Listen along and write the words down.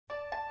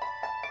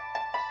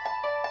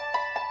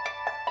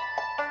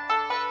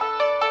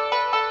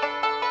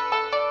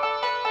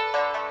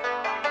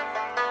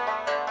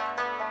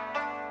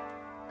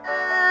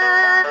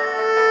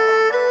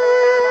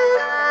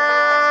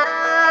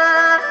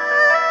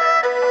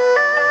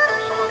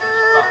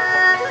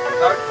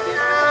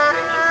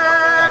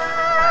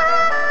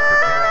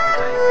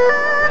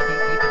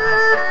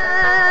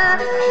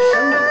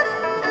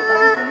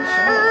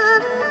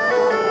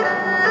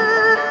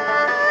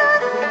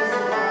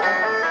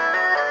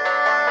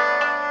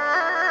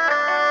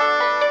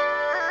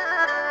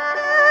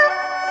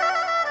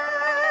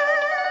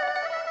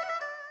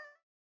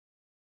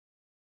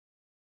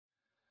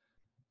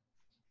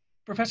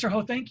Professor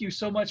Ho, thank you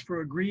so much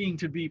for agreeing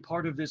to be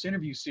part of this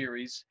interview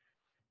series.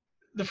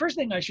 The first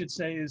thing I should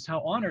say is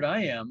how honored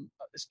I am,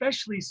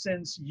 especially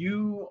since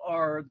you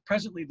are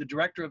presently the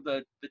director of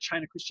the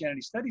China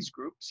Christianity Studies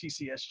Group,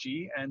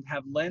 CCSG, and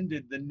have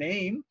lended the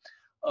name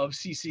of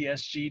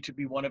CCSG to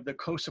be one of the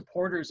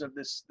co-supporters of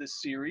this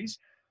series.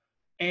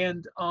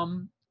 And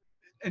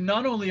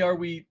not only are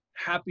we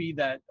happy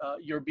that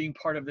you're being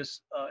part of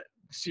this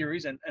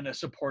series and a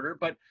supporter,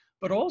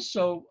 but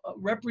also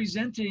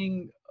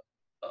representing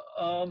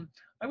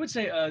I would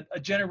say a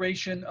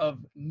generation of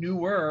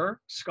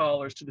newer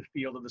scholars to the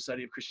field of the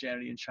study of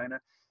Christianity in China.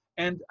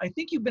 And I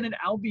think you've been in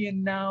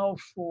Albion now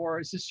for,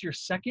 is this your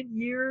second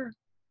year?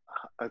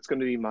 It's going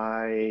to be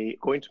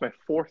going to my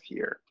fourth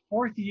year.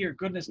 Fourth year,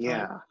 goodness,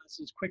 time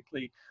passes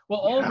quickly. Well,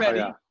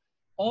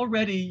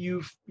 already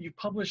you've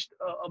published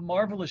a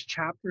marvelous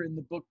chapter in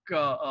the book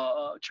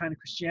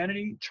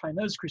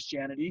China's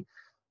Christianity.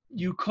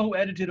 You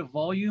co-edited a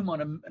volume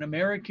on an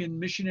American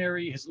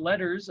missionary, his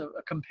letters, a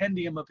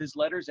compendium of his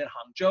letters at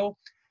Hangzhou.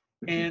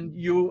 And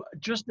you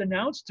just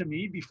announced to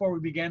me before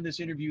we began this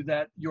interview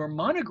that your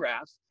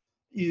monograph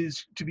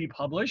is to be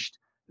published.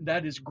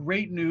 That is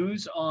great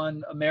news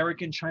on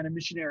American China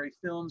missionary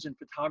films and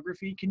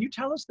photography. Can you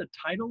tell us the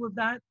title of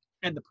that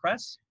and the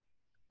press?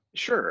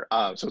 Sure.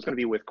 So it's going to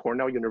be with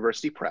Cornell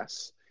University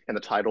Press, and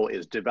the title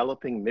is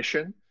Developing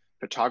Mission,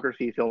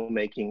 Photography,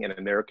 Filmmaking, and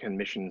American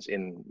Missionaries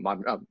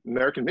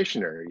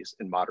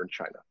in Modern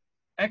China.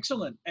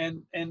 Excellent.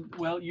 And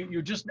well,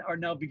 you just are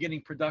now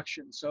beginning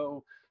production,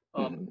 so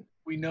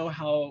we know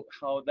how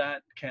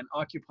that can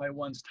occupy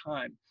one's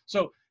time.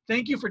 So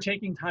thank you for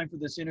taking time for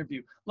this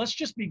interview. Let's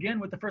just begin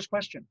with the first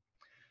question.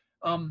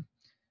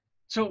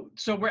 So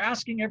we're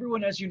asking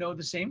everyone, as you know,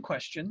 the same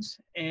questions.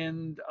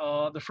 And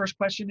the first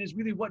question is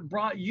really what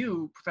brought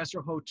you,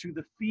 Professor Ho, to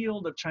the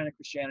field of China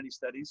Christianity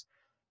Studies?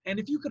 And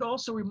if you could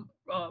also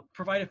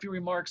provide a few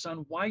remarks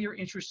on why you're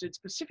interested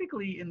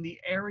specifically in the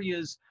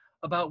areas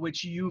about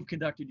which you've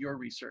conducted your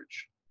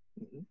research.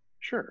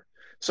 Sure.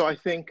 So I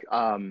think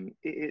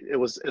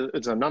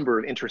it's a number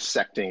of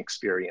intersecting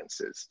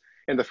experiences.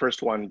 And the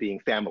first one being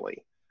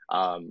family.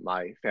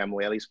 My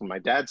family, at least from my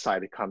dad's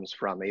side, it comes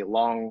from a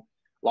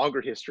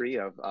longer history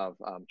of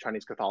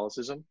Chinese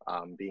Catholicism,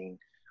 being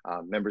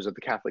members of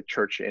the Catholic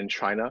Church in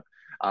China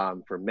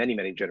for many,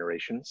 many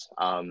generations.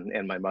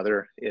 And my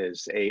mother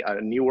is a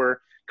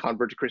newer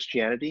convert to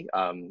Christianity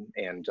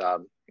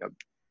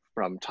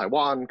from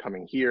Taiwan,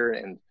 coming here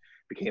and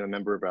became a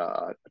member of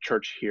a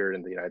church here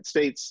in the United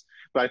States.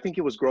 But I think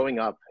it was growing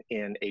up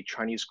in a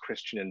Chinese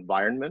Christian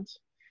environment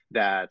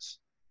that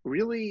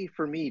really,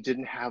 for me,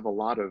 didn't have a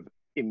lot of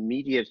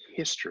immediate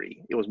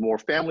history. It was more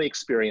family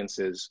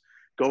experiences,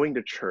 going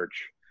to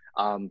church,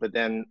 but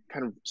then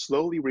kind of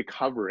slowly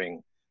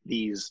recovering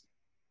these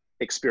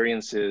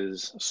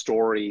experiences,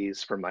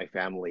 stories from my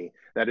family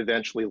that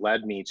eventually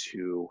led me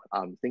to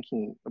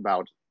thinking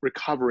about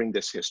recovering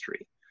this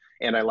history.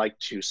 And I like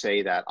to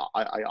say that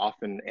I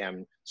often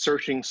am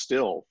searching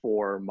still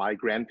for my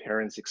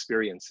grandparents'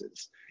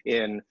 experiences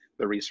in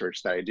the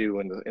research that I do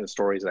and the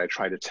stories that I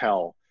try to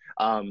tell.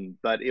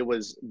 But it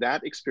was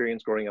that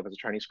experience growing up as a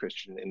Chinese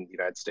Christian in the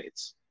United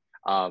States,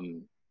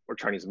 or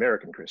Chinese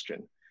American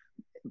Christian,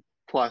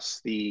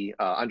 plus the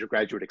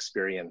undergraduate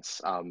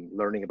experience,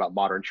 learning about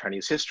modern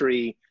Chinese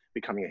history,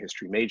 becoming a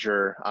history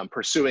major,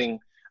 pursuing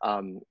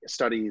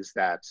studies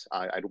that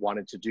I'd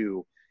wanted to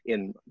do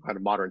in kind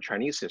of modern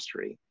Chinese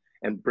history,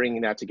 and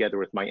bringing that together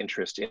with my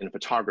interest in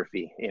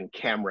photography, in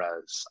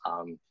cameras,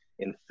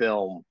 in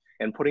film,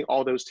 and putting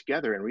all those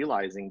together and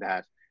realizing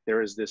that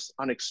there is this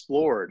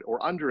unexplored or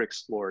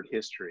underexplored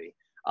history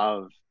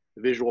of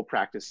visual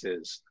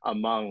practices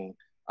among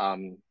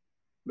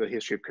the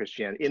history of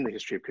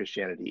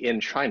Christianity,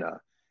 in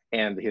China,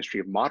 and the history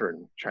of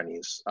modern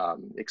Chinese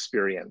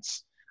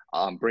experience,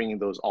 bringing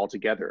those all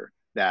together,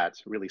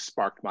 that really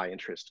sparked my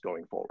interest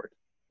going forward.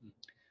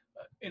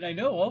 And I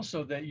know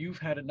also that you've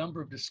had a number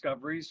of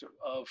discoveries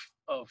of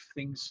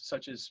things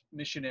such as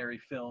missionary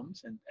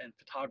films and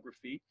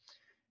photography.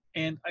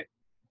 And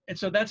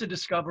so that's a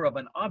discover of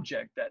an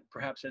object that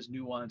perhaps has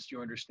nuanced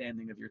your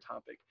understanding of your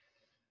topic.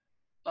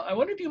 I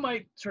wonder if you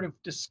might sort of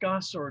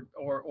discuss or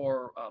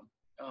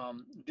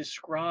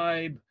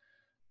describe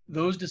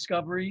those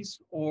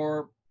discoveries,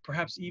 or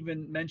perhaps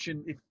even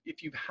mention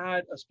if you've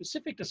had a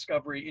specific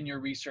discovery in your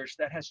research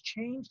that has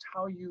changed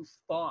how you've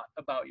thought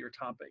about your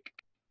topic.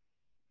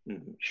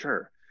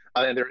 Sure.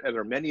 And there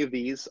are many of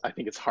these. I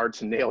think it's hard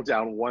to nail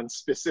down one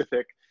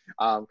specific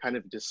kind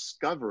of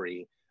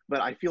discovery,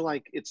 but I feel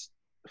like it's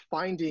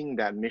finding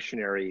that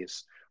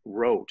missionaries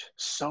wrote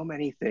so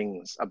many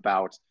things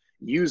about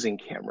using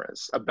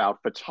cameras,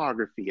 about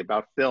photography,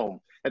 about film,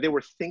 and they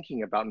were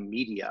thinking about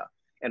media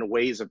and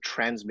ways of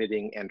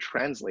transmitting and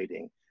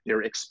translating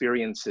their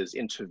experiences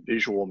into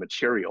visual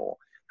material,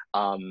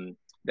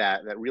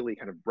 that really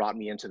kind of brought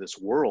me into this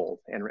world,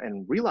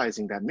 and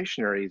realizing that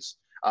missionaries,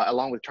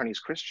 along with Chinese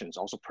Christians,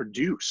 also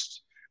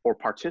produced or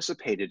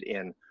participated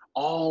in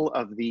all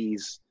of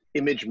these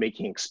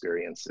image-making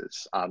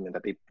experiences, and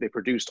that they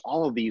produced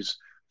all of these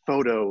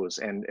photos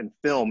and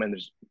film, and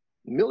there's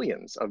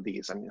millions of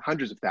these, I mean,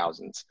 hundreds of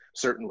thousands,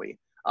 certainly.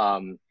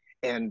 And,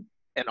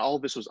 and all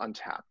of this was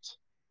untapped.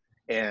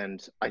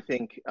 And I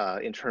think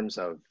in terms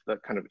of the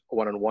kind of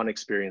one-on-one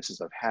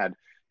experiences I've had,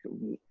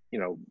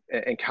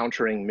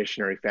 encountering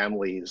missionary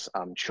families,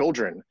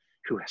 children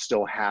who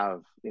still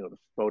have, the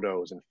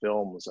photos and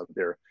films of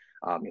their,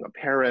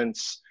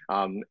 parents,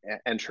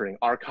 entering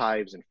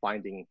archives and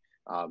finding,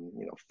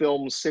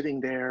 films sitting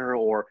there,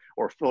 or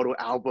photo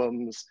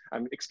albums,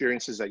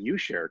 experiences that you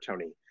share,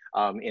 Tony,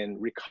 in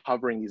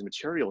recovering these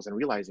materials and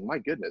realizing, my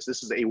goodness,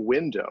 this is a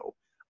window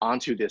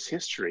onto this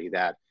history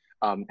that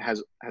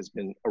has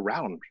been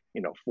around,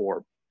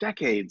 for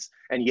decades,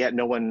 and yet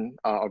no one,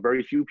 or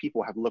very few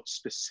people, have looked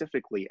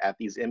specifically at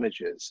these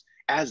images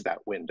as that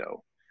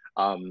window.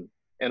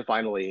 And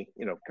finally,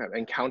 kind of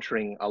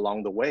encountering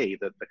along the way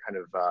the kind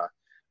of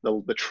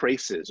the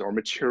traces or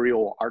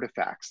material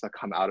artifacts that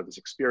come out of this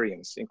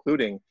experience,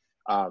 including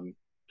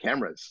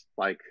cameras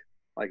like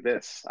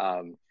this,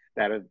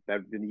 that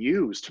have been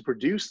used to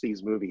produce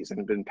these movies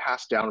and been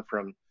passed down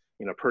from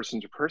person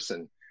to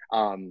person.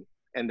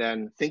 And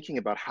then thinking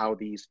about how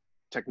these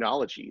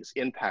technologies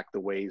impact the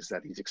ways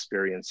that these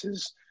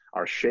experiences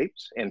are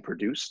shaped and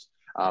produced,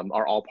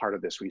 are all part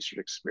of this research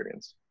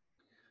experience.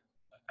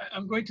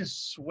 I'm going to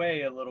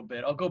sway a little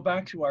bit. I'll go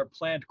back to our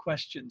planned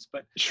questions,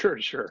 but Sure.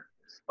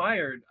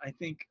 inspired, I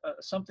think,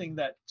 something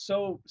that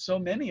so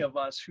many of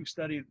us who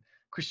studied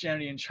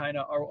Christianity in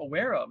China are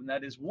aware of, and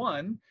that is,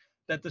 one,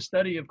 that the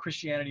study of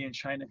Christianity in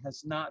China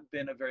has not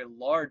been a very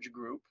large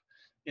group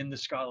in the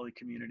scholarly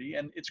community,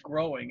 and it's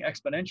growing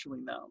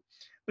exponentially now.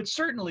 But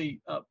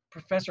certainly,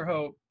 Professor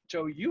Ho,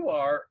 Joseph,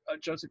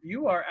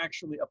 you are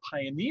actually a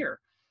pioneer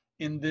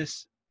in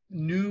this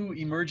new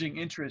emerging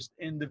interest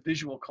in the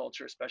visual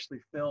culture, especially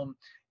film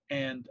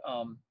and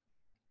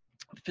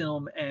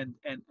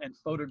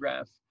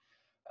photograph.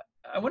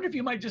 I wonder if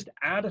you might just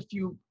add a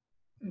few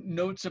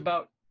notes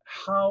about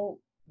how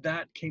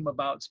that came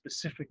about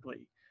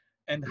specifically,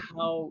 and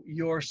how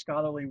your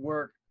scholarly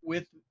work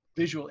with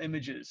visual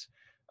images,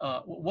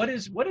 what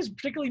is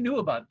particularly new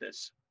about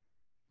this?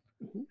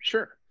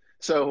 Sure.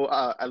 So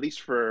at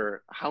least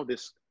for how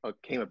this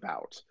came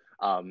about,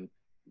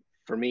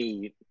 for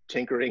me,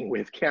 tinkering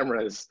with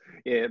cameras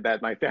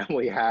that my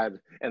family had,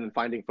 and then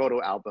finding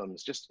photo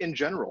albums, just in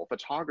general,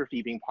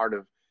 photography being part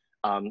of,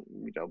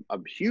 a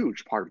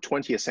huge part of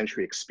 20th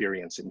century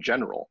experience in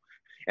general,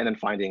 and then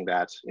finding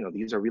that,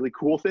 these are really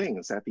cool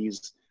things, that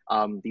these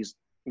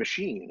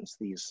machines,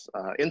 these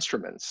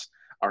instruments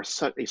are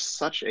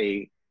such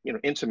a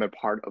intimate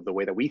part of the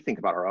way that we think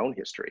about our own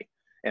history,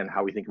 and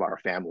how we think about our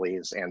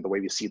families, and the way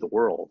we see the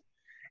world.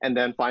 And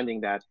then finding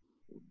that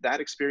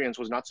experience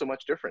was not so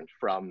much different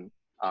from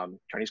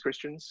Chinese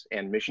Christians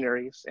and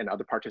missionaries and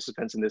other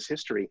participants in this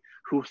history,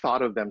 who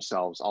thought of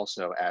themselves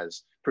also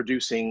as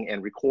producing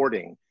and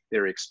recording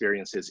their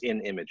experiences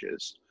in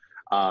images.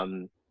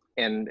 And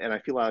I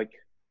feel like,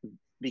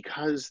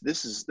 because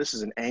this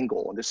is an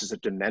angle, and this is a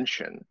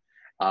dimension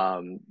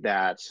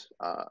that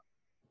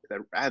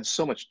adds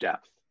so much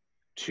depth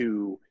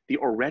to the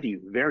already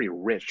very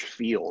rich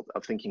field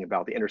of thinking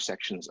about the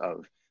intersections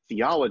of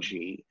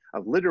theology,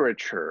 of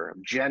literature,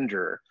 of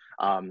gender,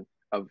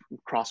 of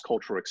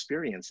cross-cultural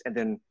experience, and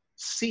then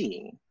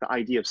the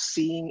idea of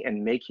seeing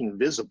and making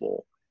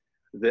visible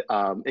the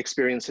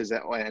experiences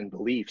and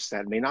beliefs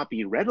that may not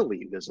be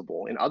readily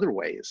visible in other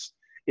ways,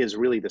 is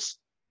really this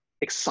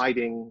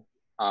exciting,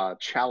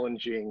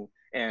 challenging,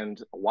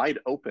 and wide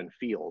open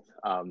field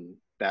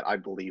that I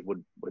believe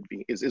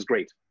is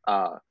great,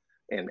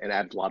 and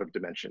adds a lot of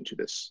dimension to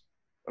this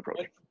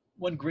approach.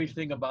 One great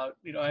thing about,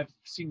 I've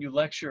seen you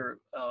lecture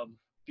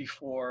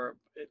before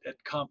at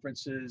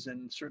conferences,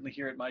 and certainly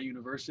here at my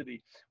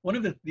university. One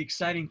of the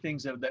exciting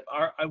things that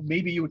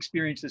maybe you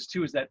experience this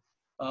too, is that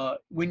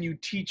when you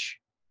teach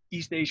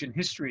East Asian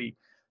history,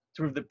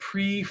 sort of the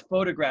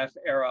pre-photograph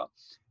era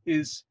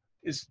is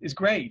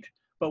great.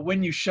 But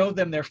when you show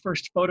them their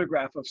first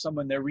photograph of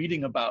someone they're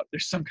reading about,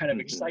 there's some kind of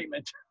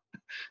excitement.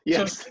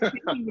 Yes. So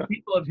speaking to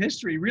people of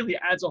history really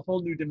adds a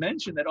whole new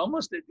dimension that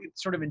almost it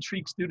sort of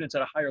intrigues students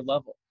at a higher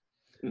level.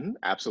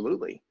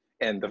 Absolutely.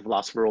 And the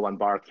philosopher Roland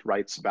Barthes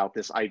writes about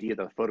this idea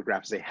that the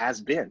photograph is a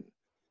has-been,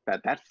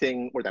 that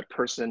thing or that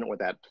person or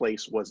that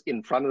place was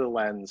in front of the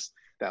lens,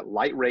 that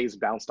light rays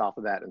bounced off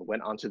of that and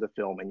went onto the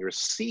film, and you're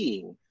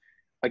seeing,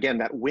 again,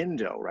 that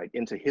window right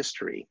into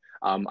history.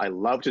 I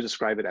love to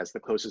describe it as the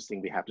closest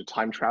thing we have to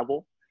time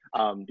travel,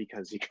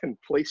 because you can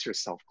place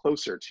yourself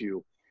closer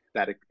to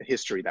that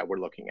history that we're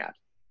looking at.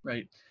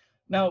 Right.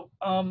 Now,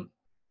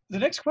 the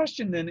next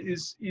question then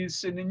is,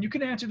 and then you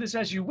can answer this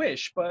as you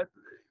wish, but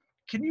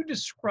can you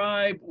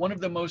describe one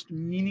of the most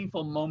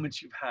meaningful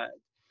moments you've had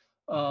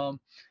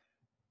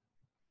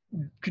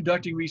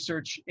conducting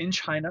research in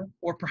China,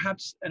 or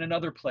perhaps in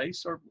another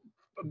place? Or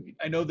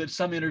I know that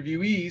some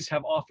interviewees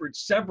have offered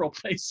several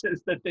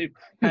places that they've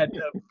had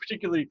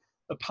particularly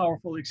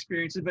powerful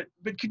experiences,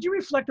 but could you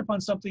reflect upon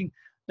something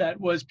that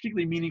was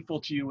particularly meaningful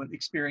to you and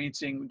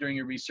experiencing during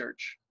your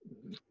research?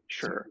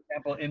 Sure. For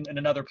example, in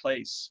another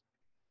place.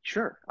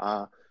 Sure.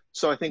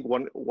 So I think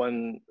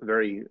one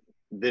very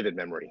vivid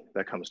memory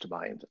that comes to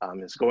mind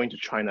is going to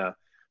China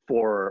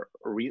for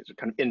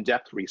kind of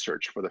in-depth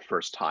research for the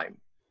first time.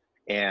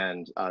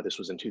 And this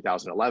was in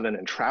 2011,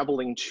 and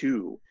traveling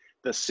to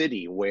the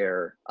city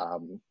where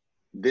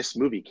this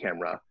movie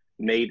camera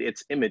made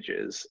its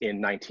images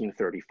in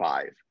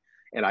 1935.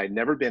 And I'd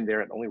never been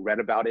there, I'd only read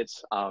about it.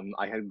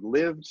 I had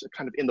lived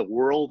kind of in the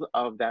world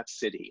of that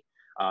city,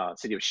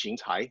 city of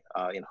Xingtai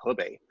in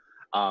Hebei,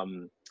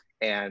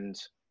 and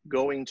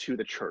going to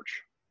the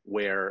church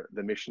where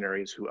the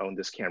missionaries who owned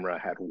this camera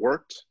had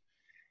worked,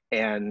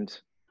 and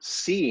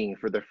seeing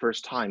for the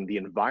first time the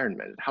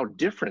environment, how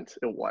different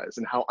it was,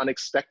 and how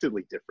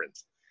unexpectedly different.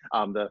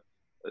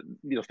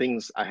 The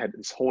things I had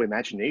this whole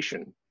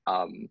imagination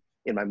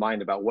in my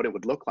mind about what it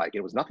would look like.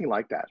 It was nothing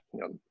like that.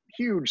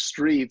 Huge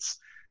streets,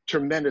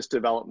 tremendous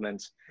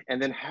development,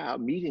 and then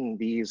meeting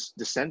these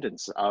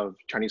descendants of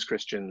Chinese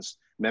Christians,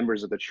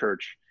 members of the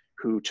church,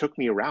 who took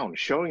me around,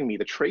 showing me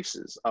the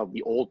traces of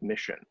the old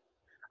mission,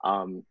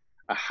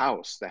 a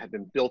house that had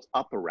been built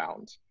up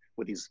around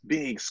with these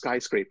big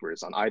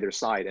skyscrapers on either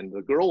side, and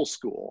the girls'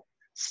 school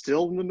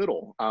still in the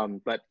middle,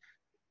 but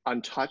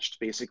untouched,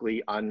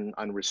 basically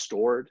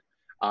unrestored.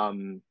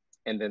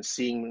 And then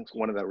seeing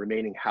one of the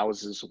remaining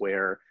houses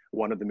where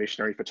one of the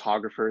missionary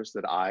photographers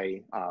that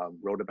I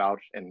wrote about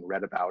and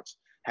read about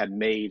had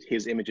made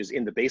his images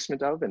in the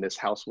basement of, and this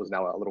house was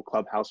now a little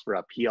clubhouse for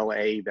a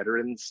PLA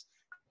veterans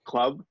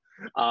club.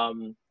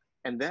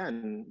 And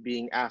then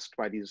being asked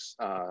by these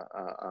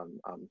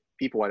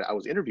people I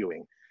was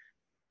interviewing,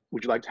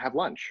 would you like to have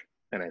lunch?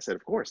 And I said,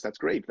 of course, that's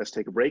great. Let's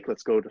take a break.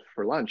 Let's go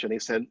for lunch. And they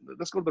said,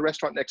 let's go to the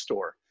restaurant next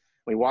door.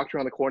 We walked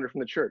around the corner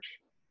from the church,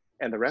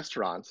 and the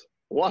restaurant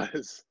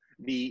was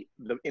in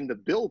the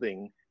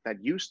building that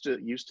used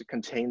to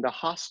contain the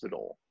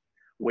hospital,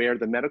 where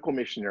the medical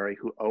missionary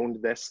who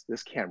owned this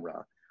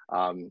camera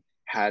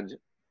had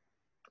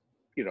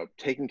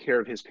taken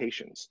care of his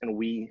patients. And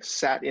we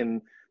sat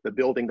in the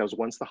building that was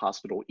once the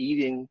hospital,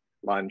 eating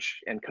lunch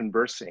and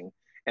conversing.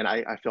 And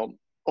I felt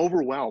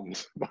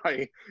overwhelmed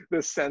by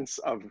the sense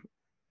of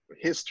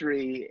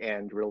history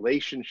and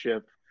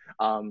relationship,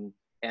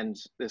 and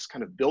this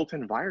kind of built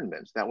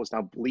environment that was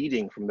now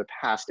bleeding from the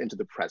past into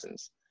the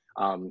present,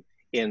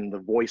 in the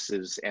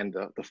voices and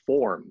the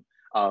form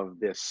of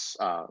this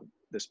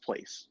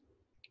place.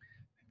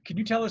 Can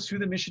you tell us who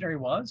the missionary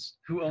was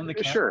who owned the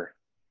camera? Sure.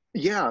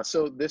 Yeah,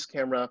 so this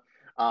camera,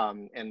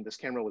 and this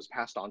camera was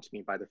passed on to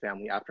me by the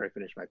family after I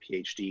finished my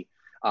PhD.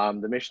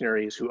 The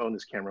missionaries who owned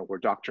this camera were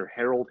Dr.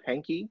 Harold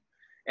Henke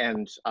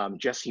and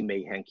Jessie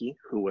May Henke,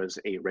 who was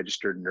a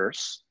registered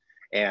nurse,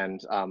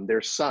 and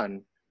their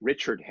son,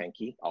 Richard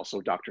Henke,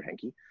 also Dr.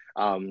 Henke,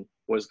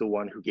 was the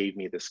one who gave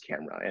me this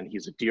camera, and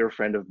he's a dear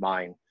friend of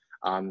mine.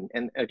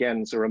 And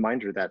again, it's a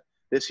reminder that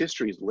this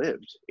history is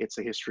lived. It's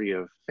a history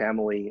of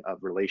family, of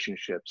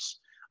relationships,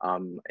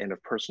 and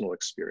of personal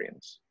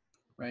experience.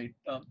 Right.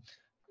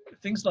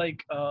 Things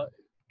like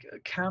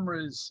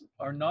cameras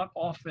of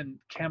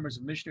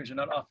missionaries are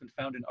not often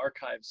found in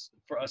archives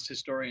for us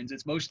historians.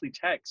 It's mostly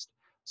text,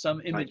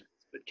 some images,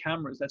 right. But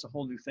cameras, that's a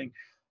whole new thing.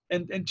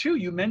 And two,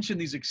 you mentioned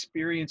these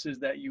experiences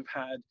that you've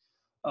had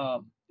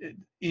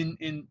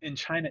in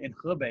China, in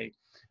Hebei.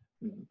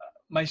 Mm-hmm.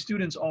 My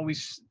students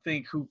always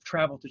think who've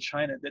traveled to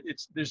China that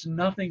there's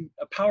nothing,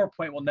 a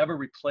PowerPoint will never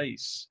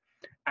replace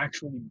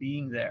actually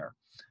being there.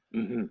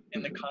 Mm-hmm.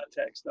 In the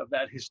context of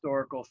that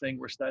historical thing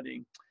we're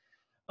studying.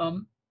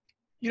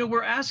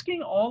 We're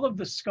asking all of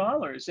the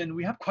scholars, and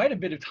we have quite a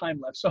bit of time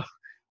left, so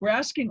we're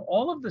asking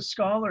all of the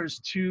scholars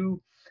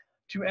to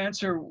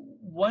answer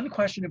one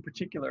question in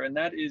particular, and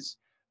that is,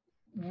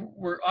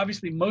 we're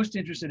obviously most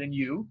interested in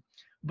you,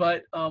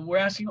 but we're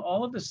asking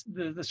all of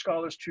the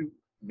scholars to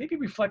maybe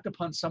reflect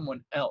upon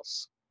someone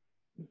else.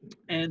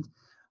 And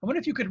I wonder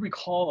if you could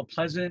recall a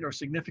pleasant or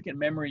significant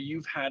memory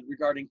you've had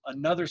regarding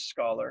another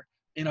scholar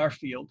in our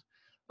field,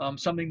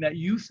 something that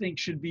you think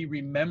should be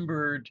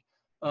remembered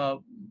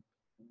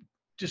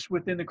just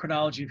within the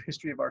chronology of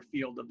history of our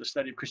field of the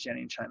study of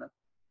Christianity in China.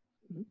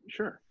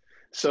 Sure.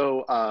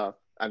 So, of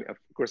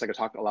course, I could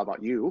talk a lot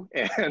about you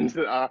and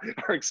our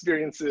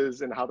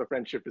experiences and how the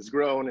friendship has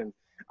grown,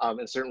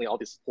 and certainly all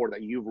the support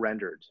that you've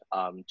rendered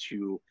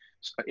to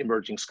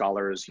emerging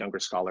scholars, younger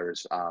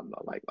scholars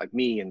like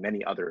me and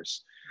many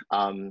others,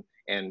 and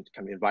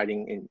kind of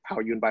how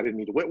you invited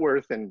me to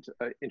Whitworth and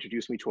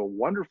introduced me to a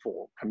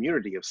wonderful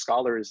community of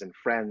scholars and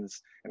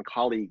friends and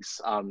colleagues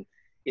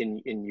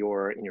in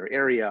your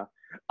area.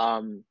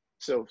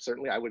 So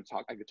certainly I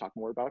could talk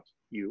more about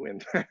you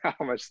and how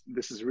much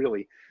this has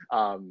really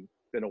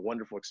been a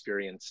wonderful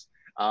experience.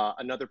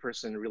 Another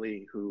person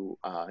really who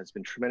has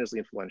been tremendously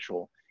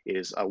influential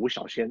is Wu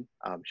Xiaoxian,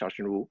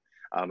 Xiaoxian Wu,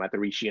 at the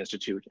Ricci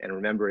Institute, and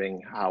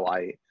remembering how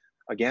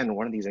again,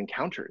 one of these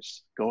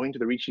encounters, going to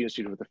the Ricci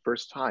Institute for the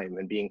first time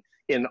and being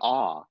in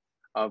awe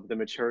of the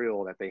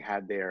material that they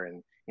had there,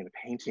 and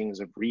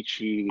paintings of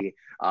Ricci,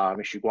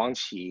 Xu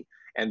Guangqi,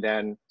 and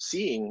then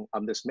seeing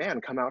this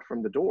man come out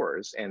from the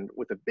doors and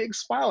with a big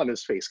smile on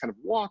his face, kind of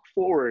walk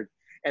forward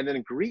and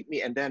then greet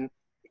me, and then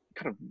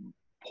kind of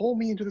pull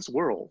me into this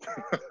world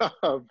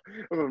of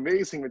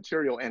amazing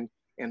material and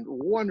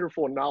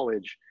wonderful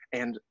knowledge,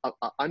 and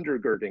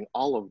undergirding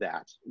all of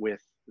that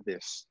with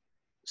this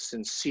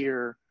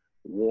sincere,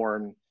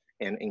 warm,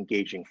 and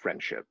engaging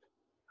friendship.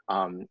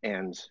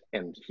 And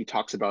he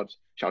talks about,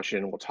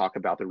 Xiaoxin will talk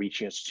about the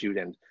Ricci Institute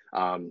and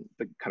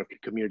the kind of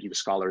community of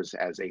scholars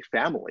as a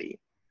family.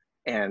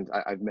 And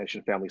I've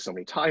mentioned family so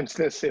many times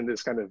in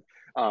this kind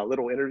of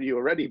little interview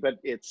already, but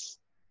it's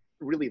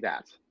really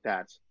that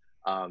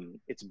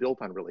it's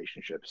built on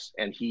relationships,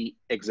 and he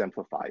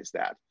exemplifies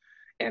that,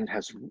 and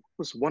has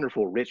this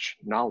wonderful, rich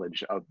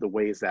knowledge of the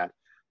ways that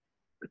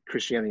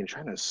Christianity in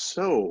China is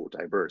so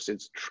diverse.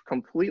 It's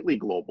completely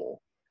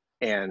global,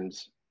 and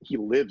he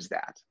lives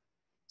that,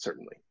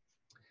 certainly.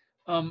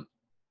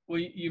 Well,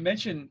 you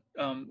mentioned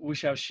Wu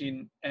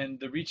Xiaoxin and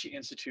the Ricci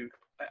Institute.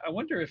 I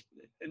wonder if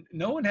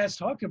no one has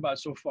talked about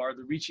so far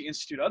the Ricci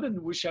Institute other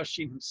than Wu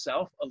Xiaoxin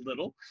himself a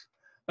little.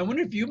 I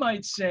wonder if you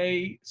might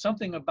say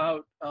something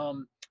about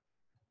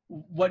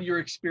what your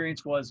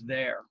experience was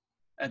there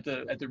at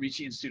the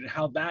Ricci Institute and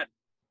how that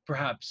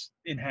perhaps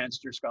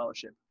enhanced your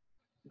scholarship.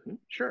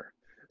 Sure.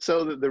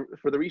 So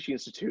for the Ricci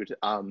Institute,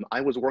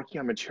 I was working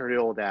on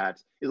material that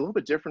is a little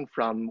bit different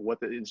from what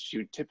the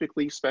Institute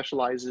typically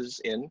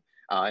specializes in.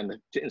 And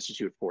the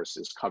Institute, of course,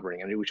 is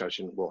covering, and Wu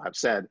Xiaoxin will have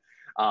said,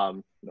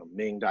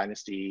 Ming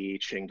Dynasty,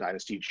 Qing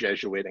Dynasty,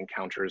 Jesuit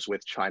encounters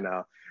with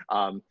China.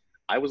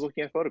 I was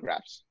looking at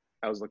photographs.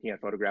 I was looking at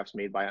photographs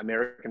made by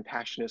American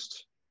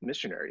Passionist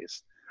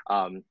missionaries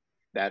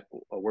that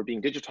were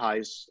being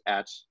digitized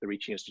at the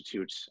Ricci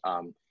Institute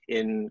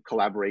in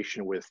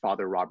collaboration with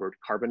Father Robert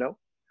Carbonneau,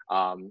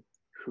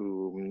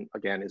 who,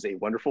 again, is a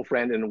wonderful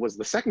friend and was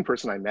the second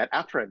person I met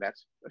after I met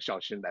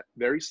Xiaoxin that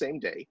very same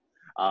day.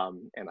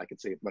 And I could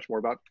say much more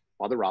about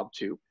Father Rob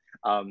too.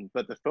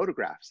 But the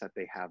photographs that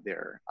they have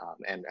there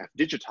and have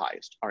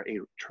digitized are a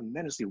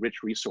tremendously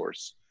rich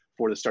resource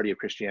for the study of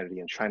Christianity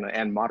in China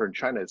and modern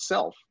China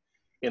itself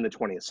in the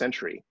 20th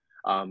century,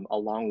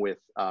 along with,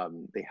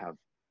 they have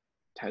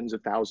tens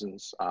of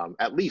thousands,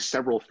 at least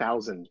several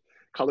thousand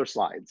color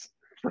slides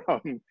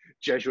from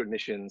Jesuit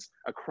missions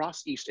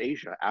across East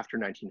Asia after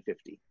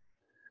 1950.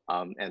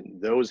 And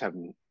those have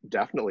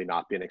definitely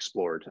not been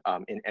explored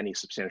in any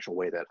substantial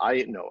way that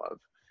I know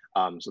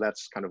of. So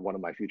that's kind of one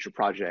of my future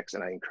projects,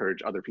 and I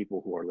encourage other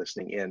people who are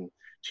listening in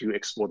to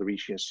explore the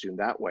Ricci Institute in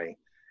that way.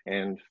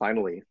 And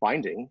finally,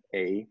 finding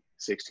a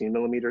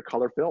 16mm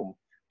color film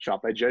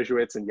shot by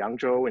Jesuits in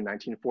Yangzhou in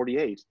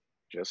 1948,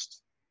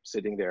 just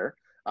sitting there.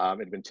 It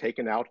had been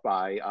taken out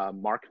by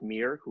Mark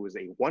Meir, who is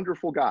a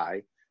wonderful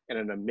guy and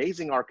an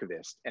amazing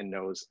archivist and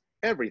knows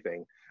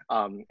everything.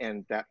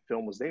 And that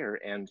film was there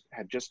and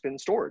had just been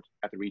stored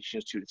at the Ricci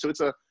Institute. So it's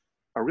a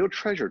real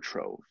treasure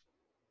trove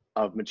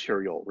of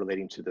material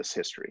relating to this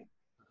history.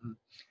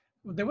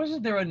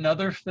 Wasn't there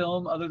another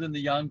film other than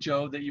the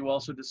Yangzhou that you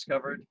also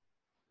discovered?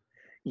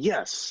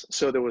 Yes,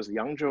 so there was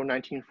Yangzhou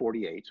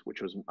 1948,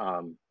 which was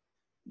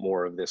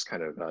more of this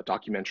kind of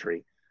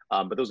documentary,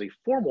 but there was a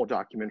formal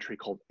documentary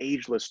called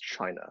Ageless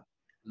China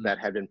that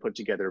had been put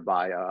together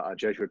by a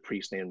Jesuit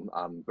priest named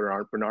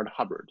Bernard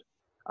Hubbard,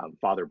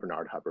 Father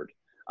Bernard Hubbard,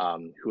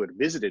 who had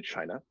visited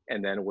China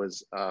and then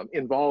was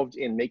involved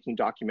in making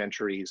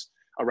documentaries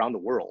around the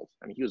world.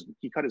 I mean,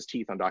 he cut his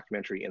teeth on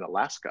documentary in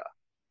Alaska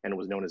and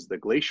was known as the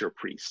Glacier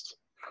Priest,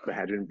 but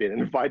had been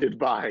invited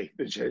by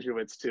the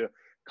Jesuits to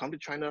come to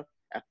China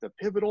at the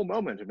pivotal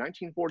moment of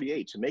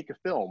 1948 to make a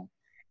film.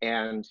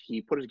 And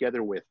he put it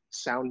together with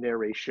sound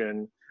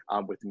narration,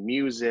 with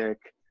music,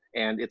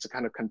 and it's a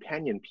kind of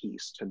companion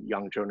piece to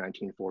Yangzhou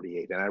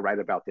 1948. And I write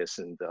about this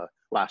in the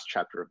last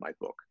chapter of my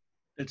book.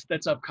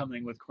 That's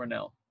upcoming with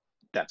Cornell.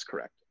 That's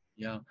correct.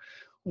 Yeah.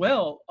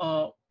 Well,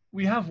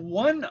 we have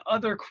one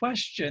other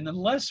question,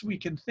 unless we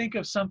can think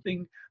of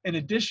something in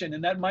addition,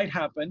 and that might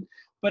happen.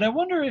 But I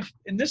wonder if,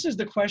 and this is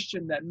the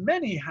question that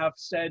many have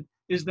said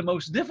is the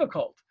most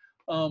difficult,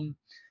 and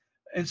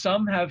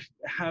some have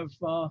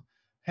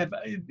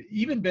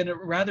even been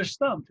rather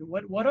stumped.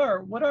 What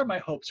are my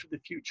hopes for the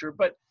future?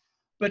 But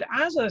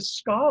as a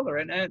scholar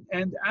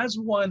and as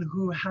one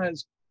who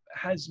has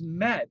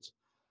met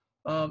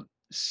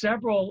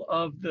several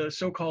of the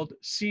so-called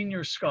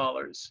senior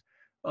scholars,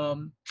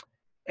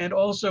 and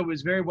also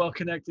is very well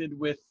connected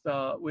with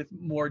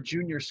more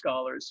junior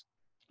scholars,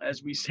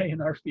 as we say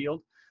in our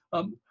field.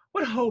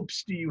 What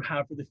hopes do you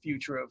have for the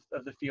future of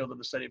the field of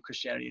the study of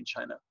Christianity in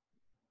China?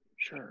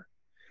 Sure.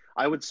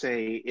 I would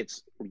say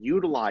it's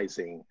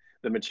utilizing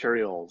the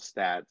materials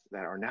that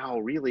are now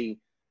really,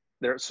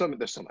 there's so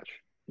much.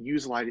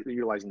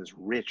 Utilizing this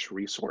rich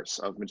resource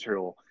of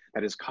material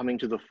that is coming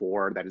to the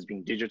fore, that is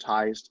being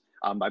digitized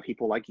by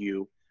people like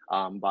you,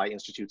 by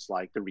institutes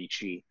like the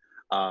Ricci,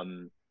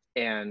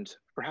 and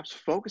perhaps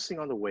focusing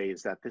on the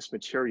ways that this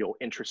material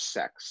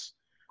intersects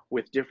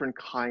with different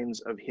kinds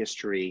of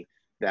history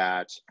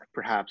that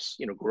perhaps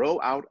grow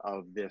out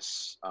of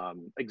this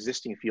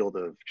existing field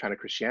of China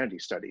Christianity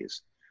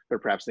studies.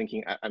 But perhaps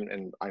thinking,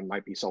 and I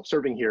might be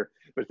self-serving here,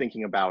 but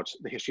thinking about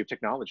the history of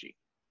technology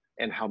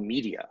and how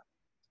media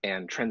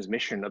and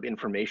transmission of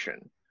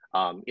information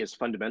is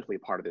fundamentally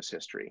part of this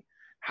history.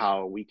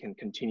 How we can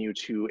continue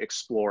to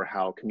explore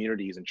how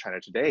communities in China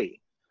today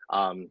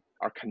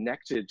are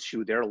connected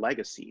to their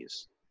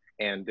legacies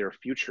and their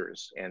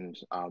futures, and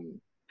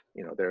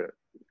their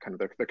kind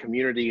of the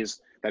communities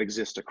that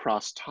exist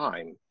across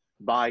time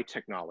by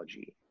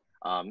technology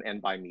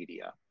and by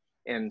media,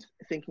 and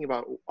thinking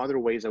about other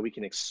ways that we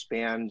can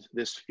expand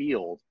this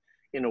field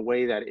in a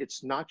way that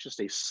it's not just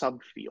a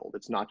subfield,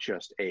 it's not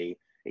just a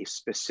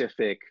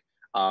specific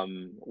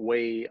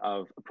way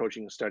of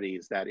approaching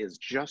studies that is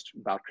just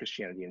about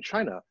Christianity in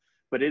China,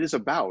 but it is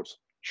about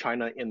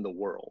China in the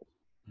world,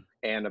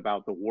 and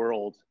about the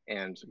world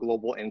and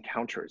global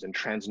encounters and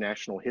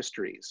transnational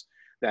histories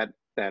that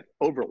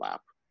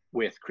overlap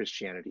with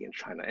Christianity in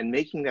China, and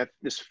making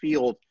this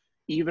field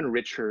even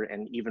richer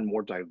and even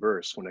more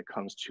diverse when it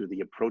comes to the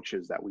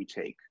approaches that we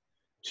take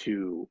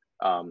to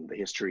the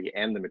history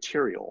and the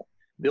material,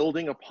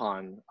 building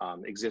upon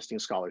existing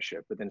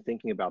scholarship, but then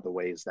thinking about the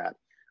ways that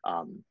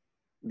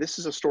this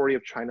is a story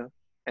of China,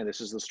 and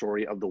this is the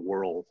story of the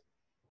world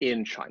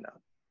in China,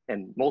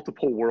 and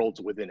multiple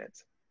worlds within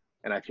it.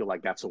 And I feel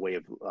like that's a way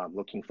of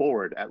looking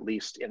forward, at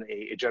least in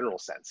a general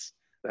sense,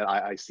 that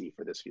I see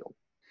for this field.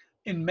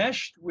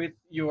 Enmeshed with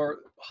your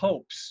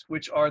hopes,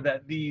 which are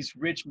that these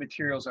rich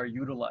materials are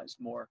utilized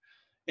more,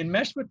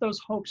 enmeshed with those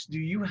hopes, do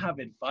you have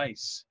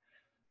advice?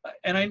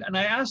 And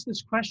I ask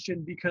this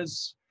question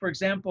because, for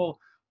example,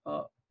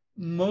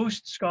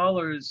 most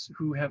scholars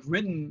who have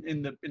written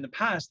in the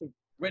past have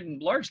written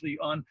largely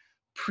on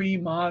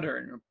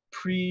pre-modern or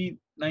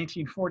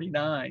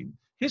pre-1949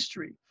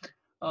 history,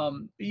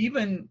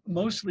 even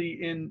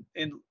mostly in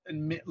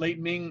late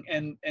Ming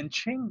and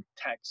Qing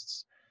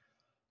texts.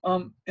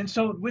 And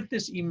so with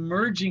this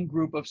emerging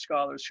group of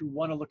scholars who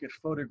want to look at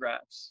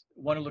photographs,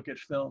 want to look at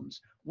films,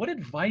 what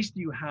advice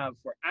do you have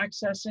for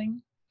accessing,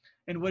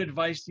 and what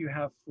advice do you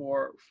have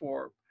for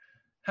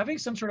having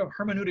some sort of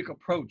hermeneutic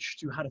approach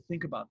to how to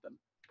think about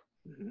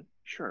them?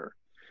 Sure.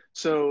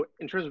 So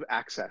in terms of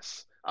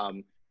access,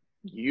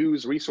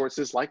 use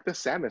resources like the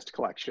Samist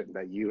collection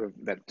that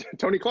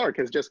Tony Clark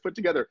has just put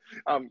together.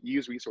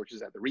 Use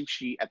resources at the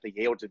Ricci, at the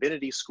Yale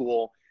Divinity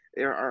School.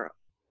 There are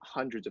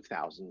hundreds of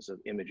thousands of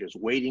images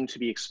waiting to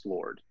be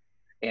explored.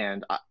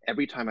 And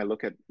every time I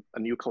look at a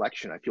new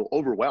collection, I feel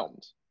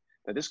overwhelmed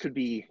that this could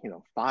be,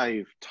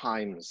 5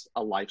 times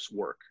a life's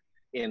work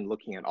in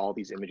looking at all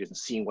these images and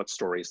seeing what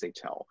stories they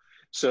tell.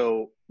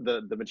 So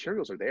the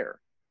materials are there.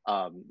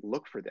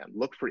 Look for them,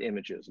 look for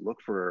images, look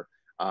for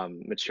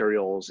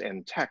materials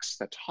and texts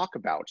that talk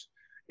about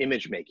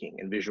image making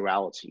and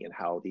visuality, and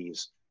how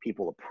these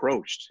people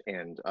approached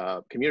and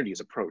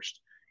communities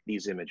approached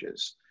these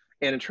images.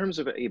 And in terms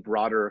of a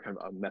broader kind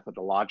of a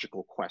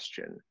methodological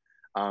question,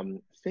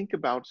 think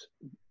about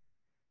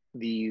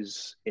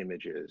these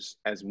images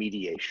as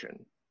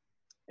mediation.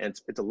 And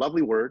it's a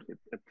lovely word. It,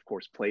 of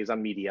course, plays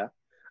on media.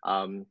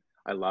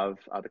 I love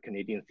the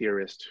Canadian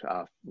theorist,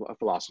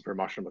 philosopher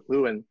Marshall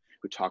McLuhan,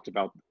 who talked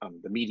about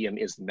the medium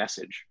is the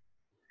message.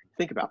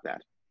 Think about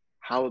that,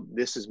 how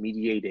this is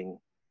mediating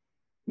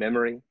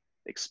memory,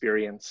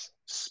 experience,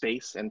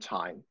 space, and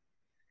time,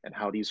 and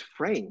how these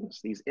frames,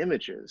 these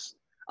images,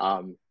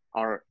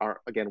 are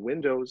again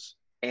windows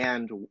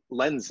and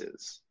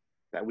lenses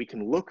that we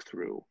can look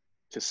through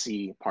to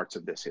see parts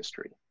of this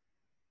history.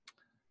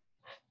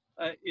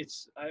 I'm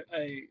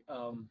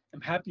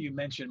happy you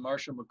mentioned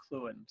Marshall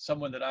McLuhan,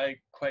 someone that I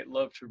quite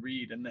love to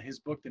read, and his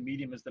book, The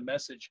Medium is the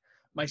Message.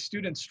 My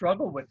students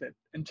struggle with it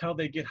until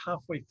they get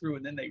halfway through,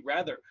 and then they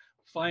rather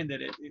find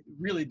that it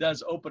really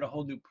does open a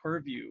whole new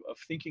purview of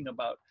thinking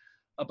about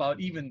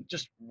even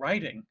just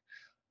writing.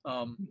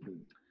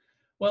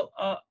 Well,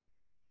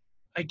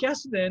 I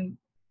guess then,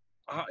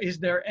 is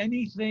there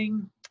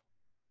anything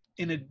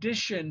in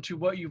addition to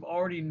what you've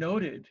already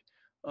noted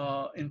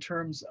in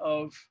terms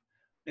of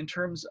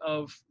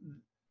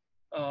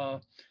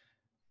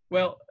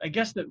well, I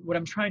guess that what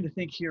I'm trying to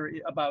think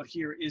about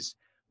here is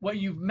what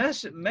you've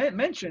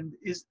mentioned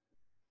is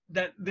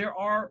that there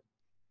are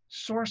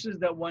sources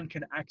that one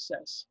can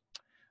access.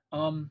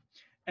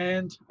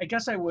 And I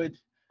guess I would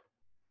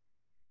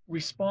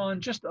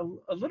respond just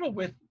a little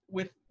with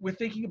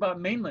thinking about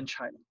mainland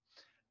China,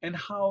 and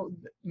how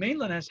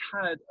mainland has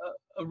had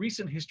a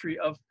recent history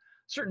of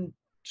certain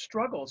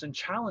struggles and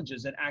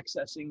challenges in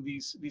accessing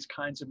these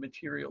kinds of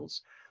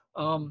materials.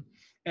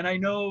 And I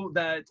know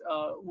that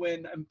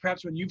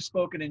perhaps when you've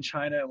spoken in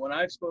China and when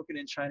I've spoken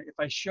in China, if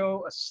I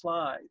show a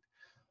slide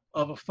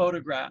of a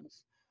photograph,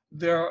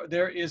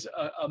 there is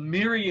a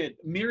myriad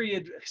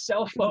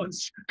cell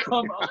phones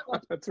come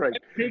up. That's right.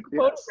 Big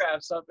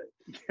photographs of it.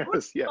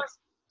 Yes.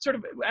 Sort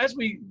of as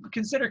we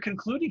consider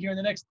concluding here in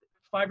the next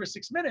 5 or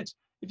 6 minutes,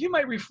 if you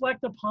might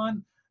reflect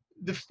upon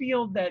the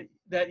field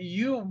that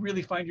you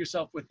really find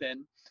yourself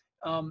within,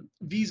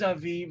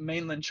 vis-a-vis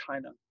mainland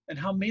China, and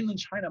how mainland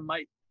China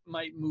might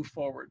move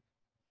forward.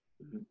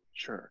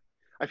 Sure.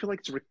 I feel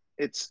like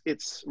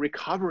it's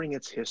recovering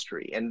its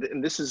history,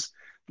 and this is,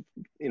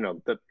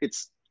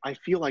 I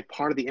feel like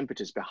part of the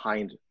impetus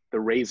behind the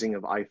raising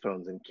of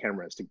iPhones and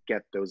cameras to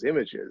get those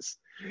images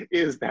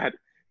is that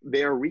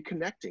they are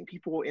reconnecting.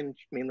 People in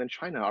mainland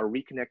China are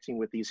reconnecting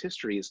with these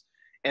histories,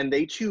 and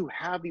they too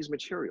have these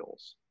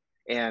materials.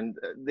 And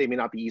they may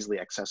not be easily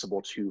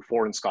accessible to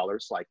foreign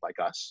scholars like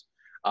us.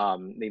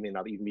 They may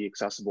not even be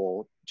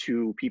accessible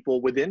to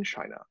people within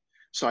China.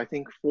 So I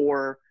think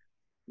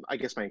I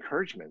guess my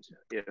encouragement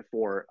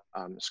for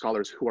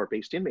scholars who are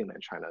based in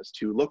mainland China is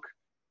to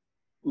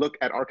look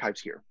at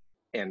archives here,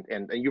 and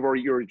you're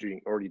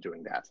already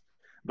doing that,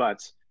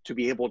 but to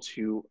be able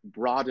to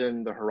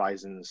broaden the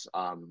horizons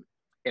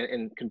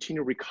and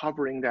continue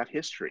recovering that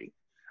history.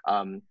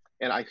 And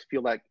I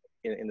feel like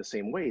in the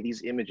same way,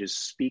 these images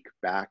speak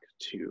back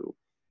to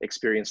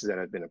experiences that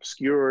have been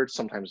obscured,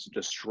 sometimes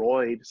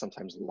destroyed,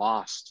 sometimes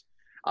lost.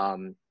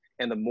 And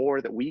the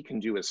more that we can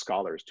do as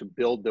scholars to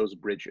build those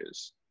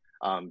bridges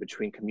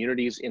between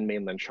communities in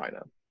mainland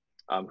China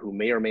who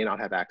may or may not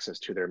have access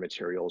to their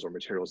materials, or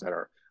materials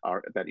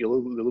that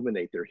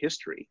illuminate their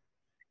history,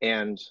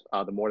 and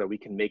the more that we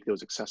can make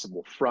those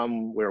accessible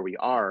from where we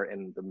are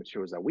and the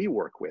materials that we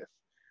work with,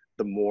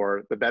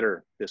 the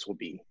better this will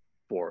be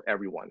for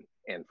everyone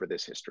and for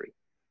this history.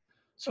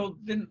 So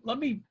then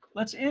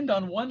let's end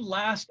on one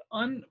last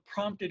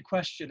unprompted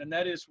question, and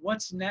that is,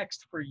 what's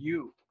next for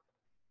you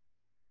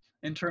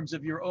in terms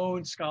of your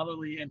own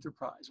scholarly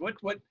enterprise?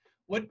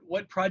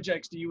 What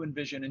projects do you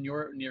envision in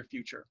your near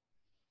future?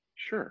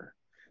 Sure.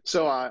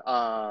 So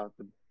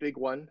the big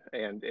one,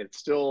 and it's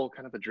still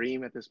kind of a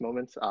dream at this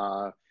moment,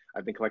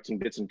 I've been collecting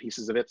bits and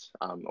pieces of it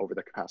over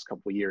the past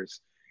couple of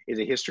years, is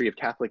a history of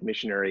Catholic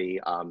missionary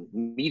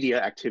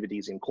media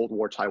activities in Cold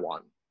War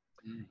Taiwan.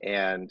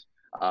 And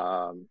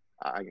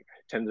I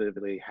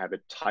tentatively have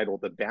it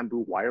titled The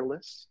Bamboo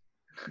Wireless,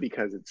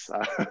 because it's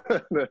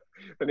the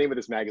name of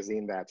this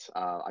magazine that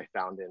I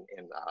found in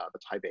the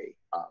Taipei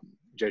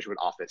Jesuit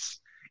office.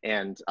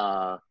 And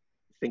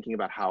thinking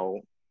about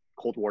how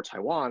Cold War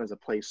Taiwan is a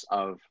place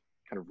of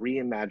kind of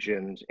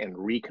reimagined and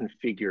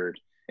reconfigured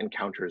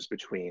encounters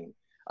between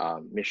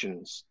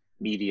missions,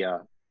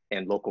 media,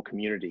 and local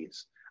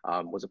communities,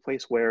 was a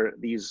place where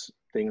these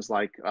things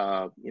like,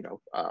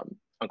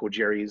 Uncle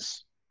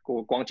Jerry's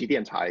Guangji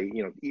Diantai,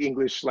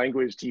 English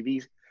language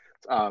TV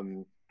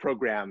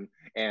program,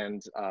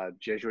 and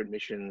Jesuit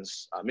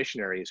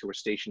missionaries who were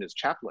stationed as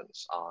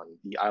chaplains on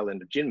the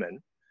island of Jinmen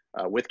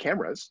with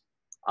cameras,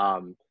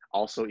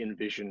 also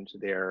envisioned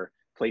their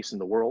place in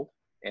the world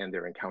and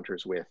their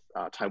encounters with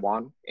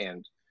Taiwan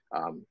and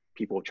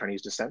people of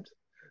Chinese descent.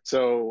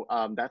 So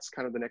that's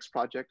kind of the next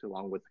project,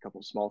 along with a couple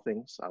of small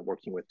things,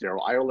 working with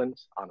Daryl Ireland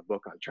on a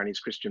book on Chinese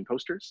Christian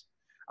posters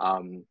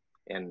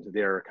and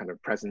their kind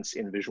of presence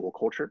in visual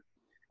culture.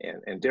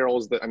 And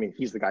Daryl's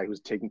he's the guy who's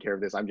taking care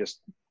of this. I'm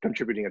just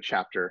contributing a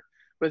chapter,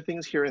 but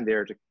things here and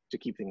there to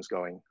keep things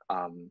going.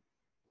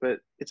 But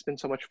it's been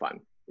so much fun.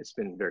 It's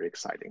been very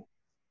exciting.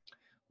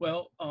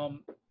 Well,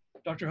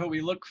 Dr. Ho,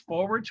 we look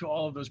forward to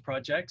all of those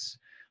projects.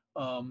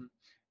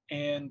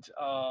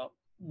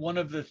 One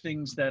of the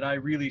things that I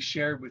really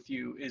shared with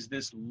you is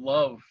this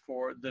love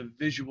for the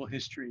visual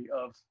history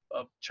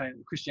of China,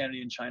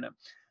 Christianity in China.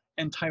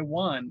 And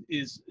Taiwan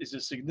is a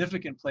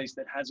significant place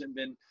that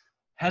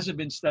hasn't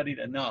been studied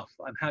enough.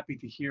 I'm happy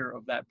to hear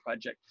of that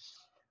project.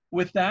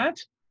 With that,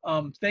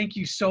 thank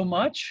you so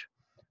much.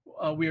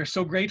 We are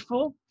so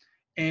grateful.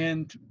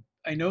 And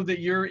I know that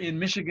you're in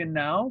Michigan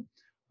now,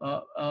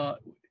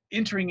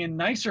 entering in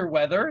nicer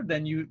weather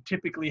than you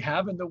typically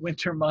have in the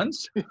winter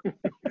months.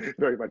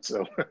 Very much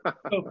so.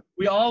 So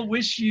we all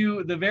wish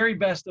you the very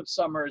best of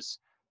summers,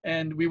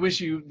 and we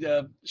wish you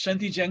Shen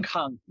Ti Jian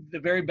Kang, the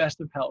very best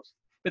of health.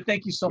 But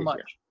thank you so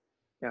much.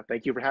 Yeah,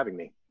 thank you for having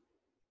me.